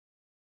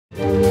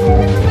So,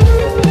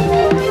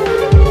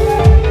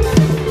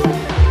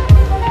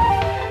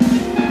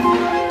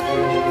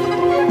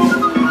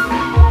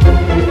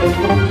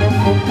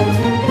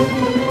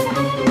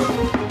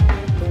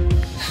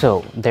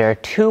 there are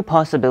two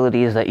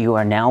possibilities that you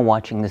are now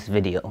watching this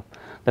video.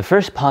 The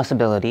first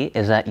possibility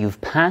is that you've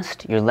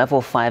passed your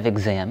level 5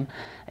 exam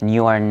and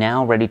you are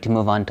now ready to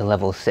move on to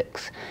level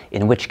 6,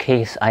 in which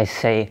case I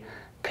say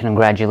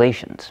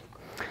congratulations.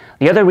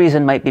 The other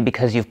reason might be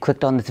because you've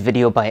clicked on this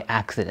video by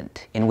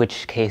accident, in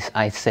which case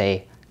I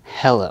say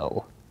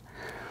hello.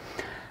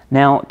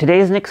 Now,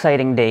 today is an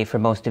exciting day for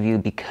most of you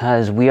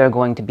because we are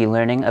going to be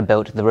learning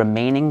about the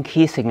remaining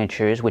key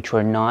signatures which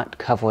were not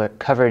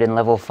covered in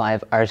level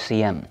 5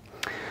 RCM.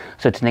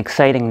 So it's an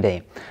exciting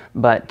day,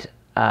 but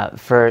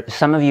for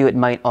some of you it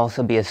might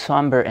also be a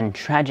somber and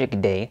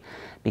tragic day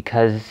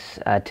because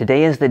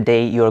today is the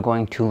day you're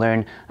going to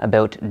learn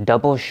about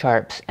double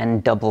sharps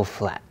and double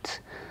flats.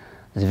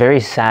 It's a very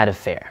sad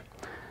affair.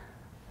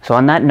 So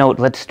on that note,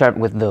 let's start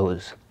with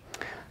those.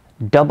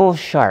 Double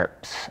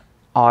sharps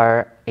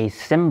are a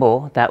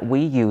symbol that we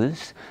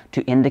use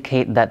to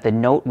indicate that the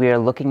note we are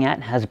looking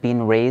at has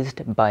been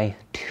raised by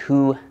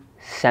 2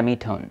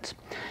 semitones.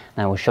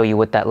 And I will show you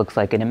what that looks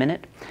like in a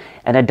minute.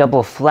 And a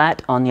double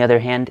flat, on the other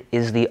hand,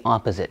 is the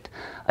opposite.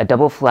 A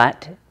double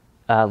flat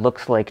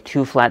looks like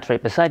 2 flats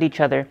right beside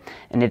each other,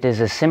 and it is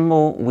a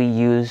symbol we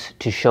use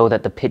to show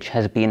that the pitch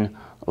has been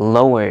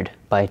lowered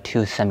by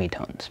 2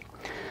 semitones.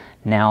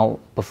 Now,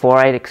 before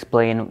I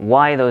explain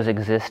why those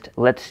exist,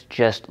 let's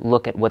just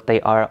look at what they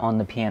are on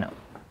the piano.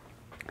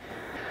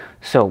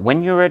 So,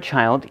 when you were a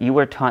child, you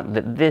were taught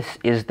that this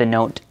is the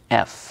note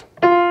F.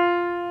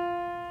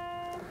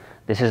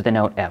 This is the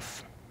note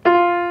F.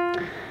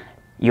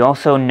 You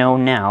also know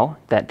now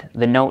that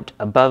the note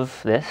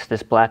above this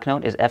black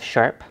note, is F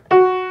sharp.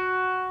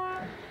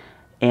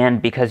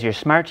 And because you're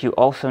smart, you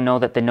also know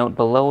that the note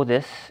below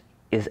this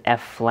is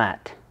F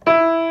flat.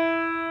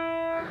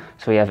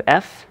 So we have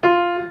F,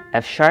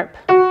 F sharp,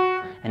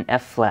 and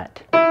F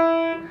flat.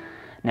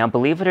 Now,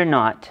 believe it or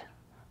not,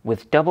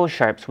 with double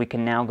sharps, we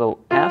can now go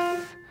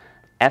F,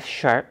 F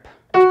sharp,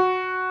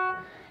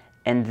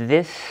 and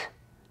this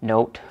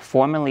note,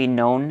 formerly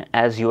known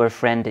as your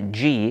friend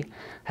G,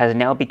 has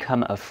now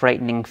become a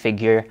frightening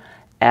figure,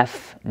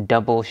 F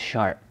double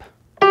sharp.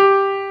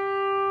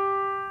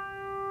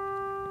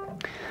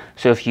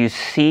 So if you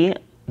see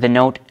the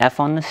note F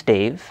on the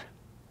stave,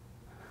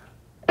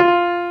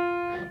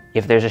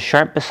 if there's a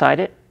sharp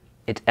beside it,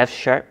 it's F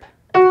sharp.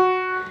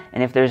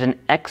 And if there's an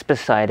X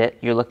beside it,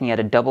 you're looking at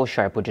a double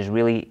sharp, which is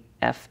really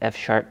F, F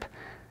sharp,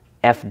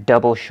 F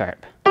double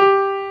sharp.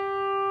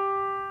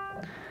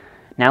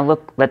 Now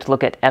let's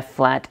look at F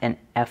flat and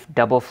F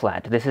double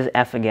flat. This is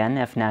F again,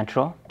 F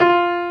natural.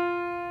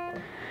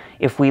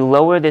 If we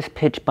lower this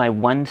pitch by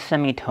 1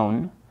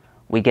 semitone,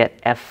 we get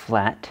F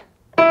flat.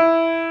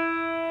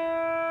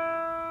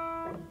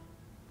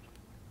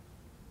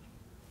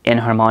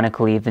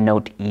 Enharmonically, the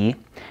note E.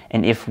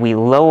 And if we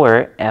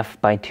lower F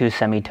by 2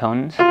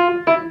 semitones,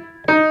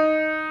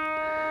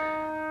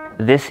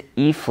 this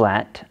E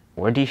flat,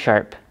 or D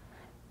sharp,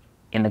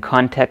 in the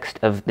context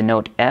of the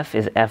note F,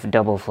 is F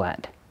double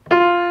flat.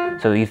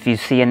 So if you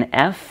see an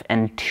F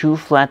and 2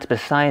 flats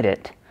beside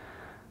it,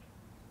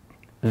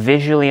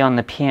 visually on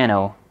the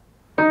piano,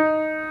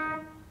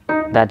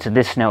 that's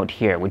this note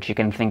here, which you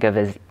can think of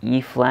as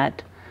E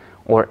flat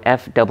or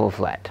F double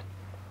flat.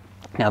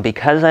 Now,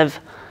 because I've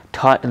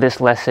taught this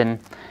lesson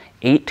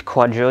 8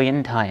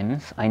 quadrillion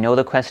times, I know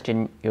the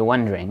question you're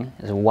wondering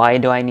is, why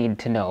do I need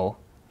to know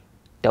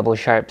double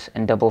sharps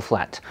and double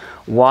flats?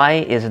 Why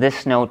is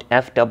this note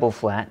F double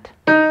flat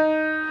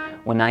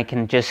when I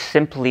can just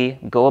simply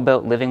go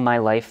about living my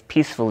life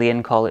peacefully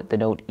and call it the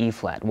note E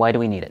flat? Why do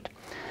we need it?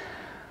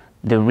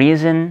 The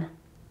reason,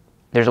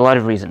 there's a lot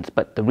of reasons,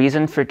 but the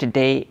reason for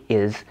today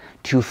is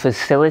to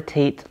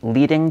facilitate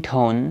leading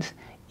tones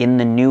in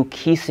the new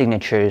key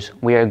signatures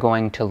we are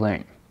going to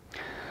learn.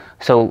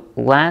 So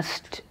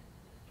last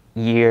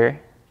year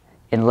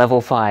in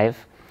level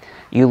 5,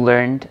 you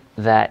learned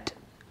that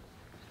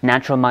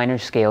natural minor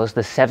scales,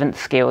 the 7th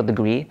scale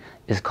degree,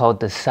 is called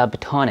the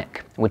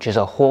subtonic, which is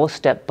a whole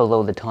step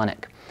below the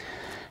tonic.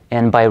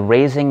 And by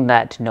raising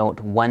that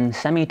note 1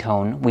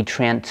 semitone, we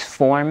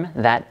transform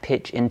that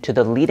pitch into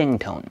the leading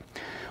tone,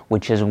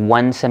 which is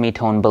 1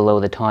 semitone below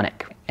the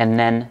tonic. And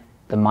then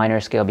the minor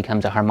scale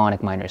becomes a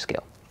harmonic minor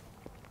scale.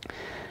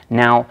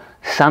 Now,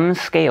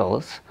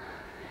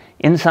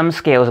 in some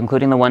scales,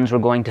 including the ones we're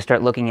going to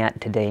start looking at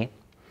today,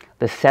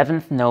 the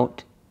 7th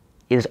note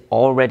is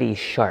already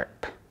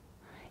sharp.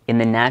 In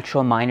the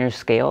natural minor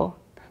scale,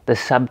 the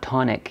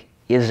subtonic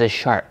is a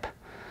sharp.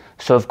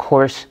 So of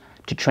course,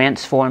 to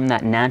transform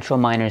that natural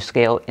minor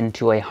scale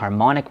into a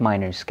harmonic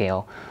minor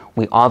scale,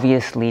 we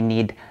obviously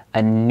need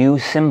a new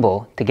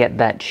symbol to get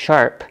that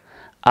sharp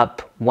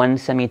up 1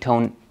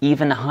 semitone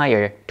even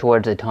higher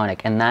towards the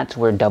tonic, and that's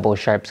where double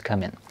sharps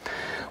come in.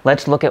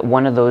 Let's look at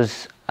one of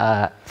those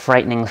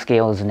frightening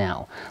scales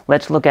now.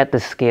 Let's look at the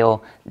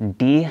scale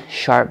D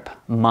sharp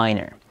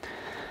minor.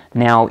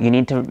 Now, you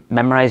need to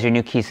memorize your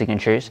new key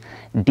signatures.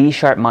 D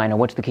sharp minor.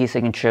 What's the key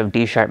signature of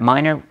D sharp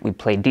minor? We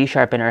play D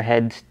sharp in our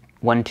heads.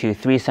 1, 2,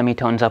 3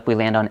 semitones up, we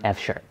land on F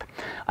sharp.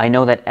 I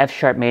know that F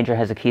sharp major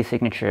has a key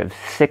signature of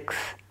 6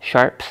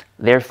 sharps.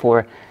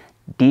 Therefore,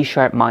 D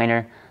sharp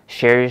minor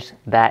shares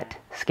that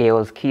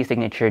scale's key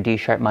signature. D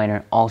sharp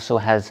minor also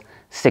has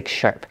 6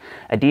 sharp.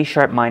 A D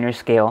sharp minor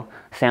scale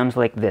sounds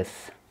like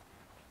this.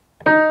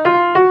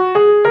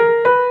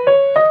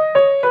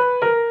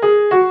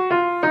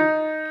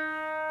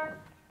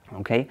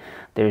 Okay,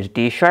 there's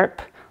D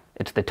sharp,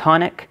 it's the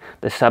tonic,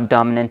 the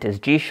subdominant is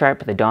G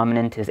sharp, the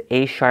dominant is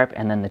A sharp,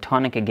 and then the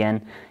tonic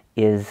again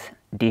is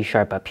D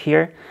sharp up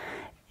here.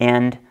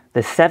 And the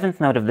 7th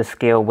note of the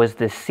scale was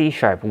the C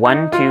sharp.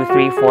 1, 2,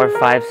 3, 4,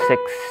 5,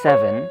 6,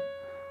 7.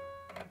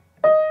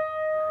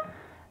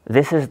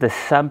 This is the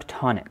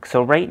subtonic.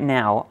 So right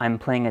now I'm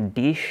playing a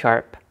D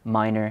sharp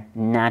minor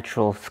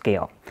natural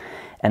scale.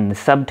 And the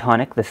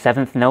subtonic, the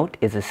 7th note,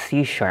 is a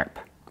C sharp.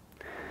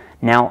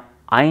 Now,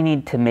 I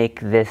need to make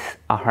this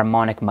a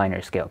harmonic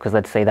minor scale, because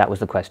let's say that was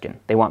the question.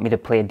 They want me to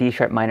play a D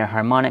sharp minor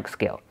harmonic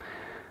scale.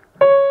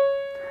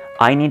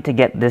 I need to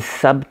get this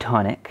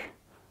subtonic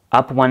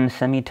up 1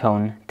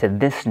 semitone to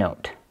this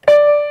note.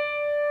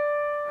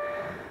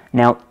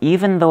 Now,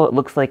 even though it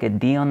looks like a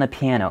D on the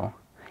piano,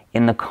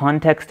 in the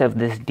context of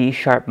this D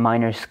sharp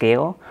minor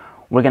scale,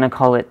 we're going to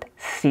call it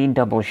C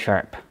double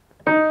sharp.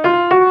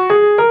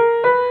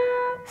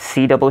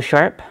 C double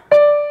sharp.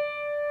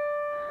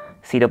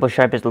 C double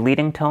sharp is the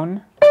leading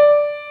tone,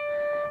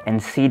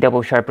 and C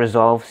double sharp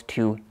resolves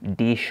to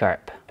D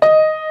sharp.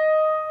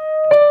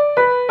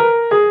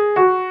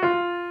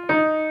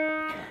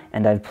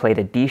 And I've played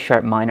a D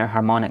sharp minor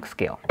harmonic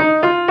scale.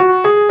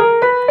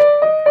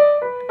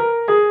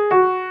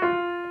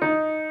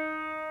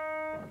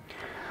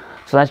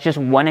 So that's just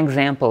one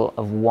example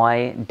of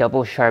why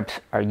double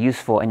sharps are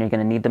useful, and you're going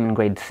to need them in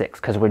grade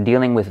 6, because we're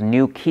dealing with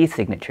new key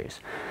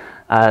signatures.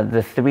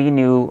 The 3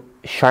 new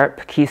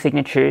sharp key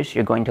signatures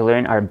you're going to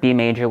learn are B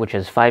major, which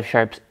has 5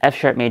 sharps, F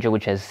sharp major,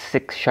 which has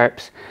 6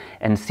 sharps,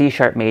 and C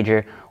sharp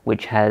major,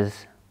 which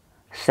has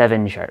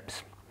 7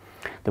 sharps.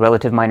 The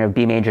relative minor of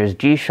B major is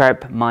G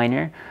sharp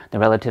minor, the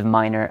relative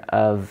minor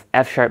of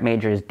F sharp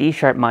major is D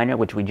sharp minor,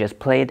 which we just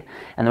played,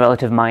 and the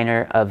relative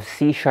minor of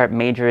C sharp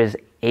major is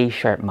A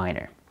sharp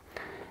minor.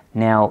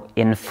 Now,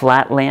 in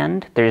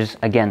flatland, there's,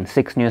 again,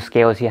 6 new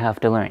scales you have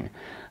to learn.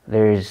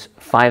 There's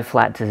 5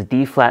 flats is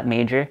D flat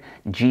major,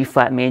 G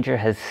flat major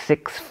has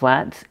 6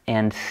 flats,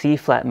 and C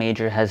flat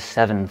major has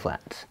 7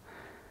 flats,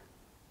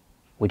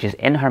 which is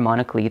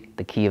inharmonically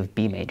the key of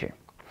B major.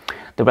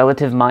 The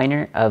relative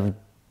minor of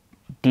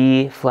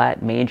D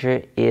flat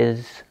major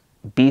is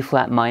B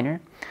flat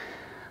minor.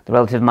 The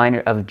relative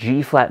minor of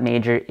G flat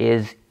major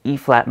is E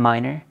flat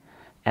minor,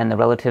 and the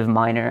relative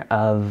minor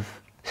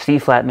of C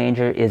flat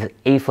major is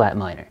A flat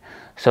minor.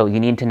 So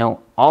you need to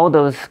know all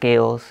those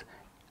scales,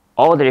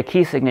 all their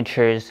key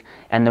signatures,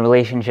 and the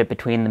relationship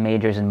between the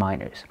majors and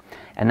minors.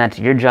 And that's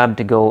your job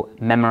to go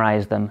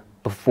memorize them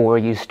before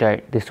you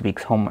start this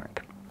week's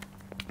homework.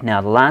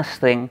 Now, the last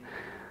thing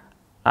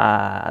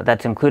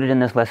that's included in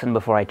this lesson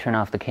before I turn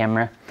off the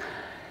camera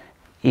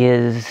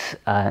is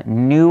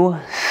new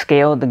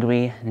scale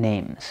degree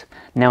names.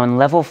 Now, in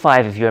level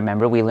 5, if you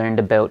remember, we learned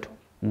about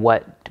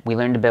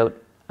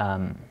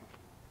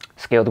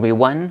scale degree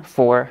 1,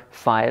 4,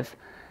 5,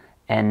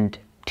 and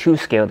 2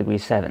 scale degree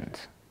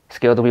 7s.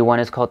 Scale degree 1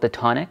 is called the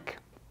tonic,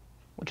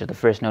 which is the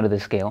first note of the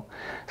scale.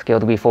 Scale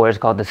degree 4 is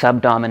called the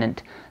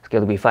subdominant. Scale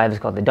degree 5 is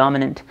called the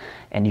dominant.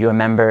 And you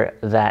remember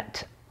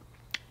that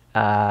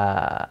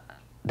the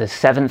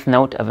 7th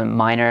note of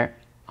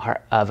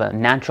a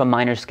natural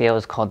minor scale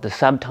is called the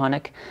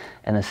subtonic,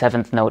 and the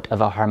 7th note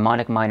of a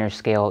harmonic minor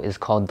scale is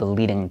called the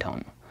leading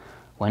tone.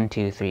 1,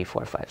 2, 3,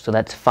 4, 5. So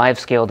that's 5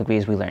 scale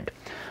degrees we learned.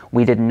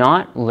 We did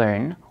not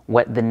learn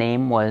what the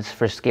name was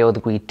for scale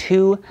degree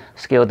 2,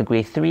 scale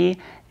degree 3,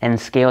 and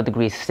scale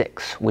degree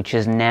 6, which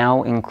is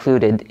now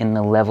included in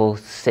the level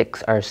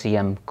 6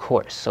 RCM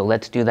course. So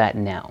let's do that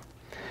now.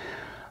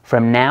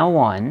 From now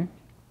on,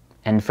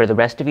 and for the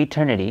rest of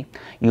eternity,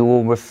 you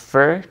will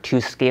refer to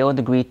scale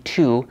degree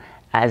 2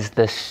 as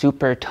the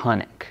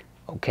supertonic,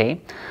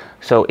 okay?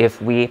 So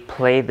if we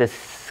play the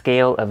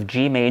scale of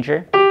G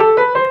major,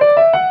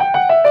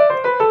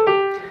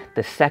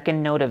 the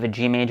 2nd note of a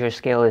G major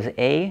scale is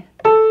A.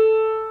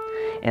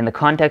 In the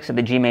context of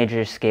the G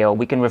major scale,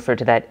 we can refer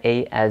to that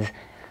A as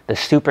the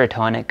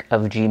supertonic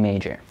of G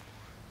major.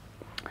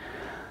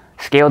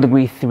 Scale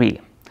degree 3.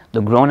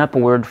 The grown-up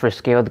word for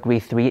scale degree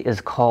 3 is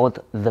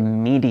called the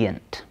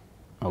mediant,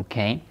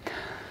 okay?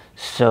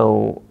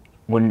 So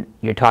when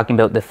you're talking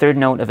about the 3rd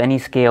note of any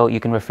scale, you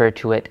can refer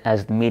to it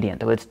as the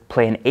mediant. Let's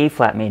play an A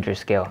flat major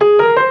scale.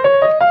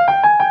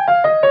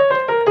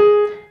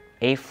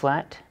 A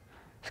flat,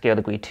 scale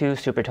degree 2,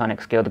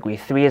 supertonic. Scale degree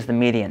 3 is the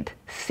mediant.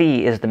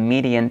 C is the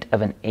mediant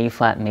of an A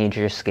flat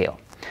major scale.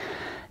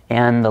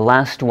 And the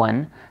last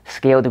one,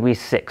 scale degree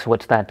 6,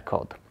 what's that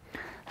called?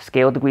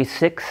 Scale degree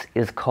 6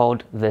 is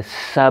called the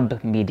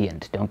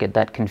submediant. Don't get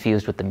that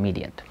confused with the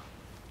mediant.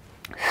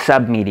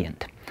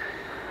 Submediant.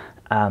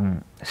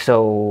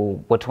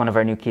 So what's one of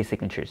our new key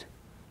signatures?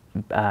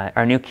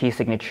 Our new key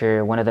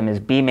signature, one of them is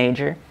B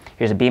major.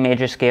 Here's a B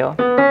major scale.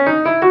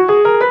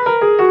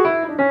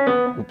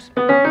 Oops.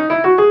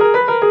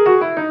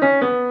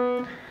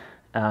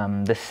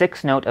 The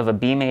sixth note of a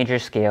B major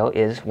scale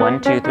is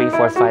 1, 2, 3,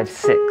 4, 5,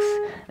 6.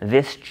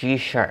 This G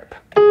sharp.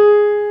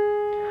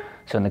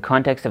 So in the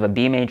context of a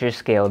B major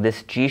scale,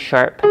 this G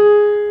sharp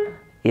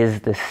is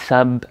the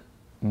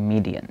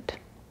submediant.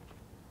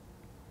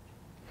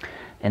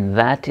 And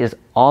that is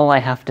all I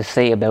have to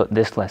say about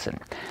this lesson.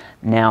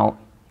 Now,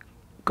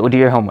 go do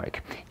your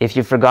homework. If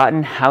you've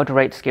forgotten how to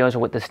write scales or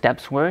what the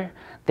steps were,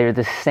 they're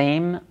the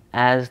same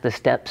as the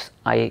steps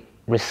I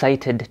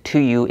recited to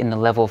you in the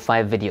level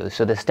 5 videos.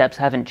 So the steps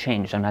haven't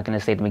changed. I'm not going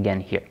to say them again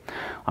here.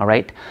 All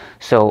right?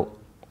 So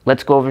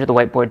let's go over to the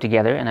whiteboard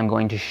together, and I'm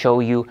going to show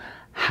you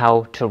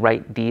how to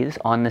write these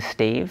on the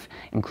stave,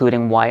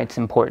 including why it's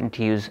important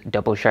to use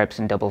double sharps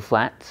and double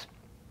flats.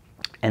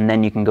 And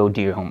then you can go do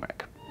your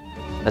homework.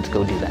 Let's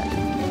go do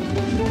that.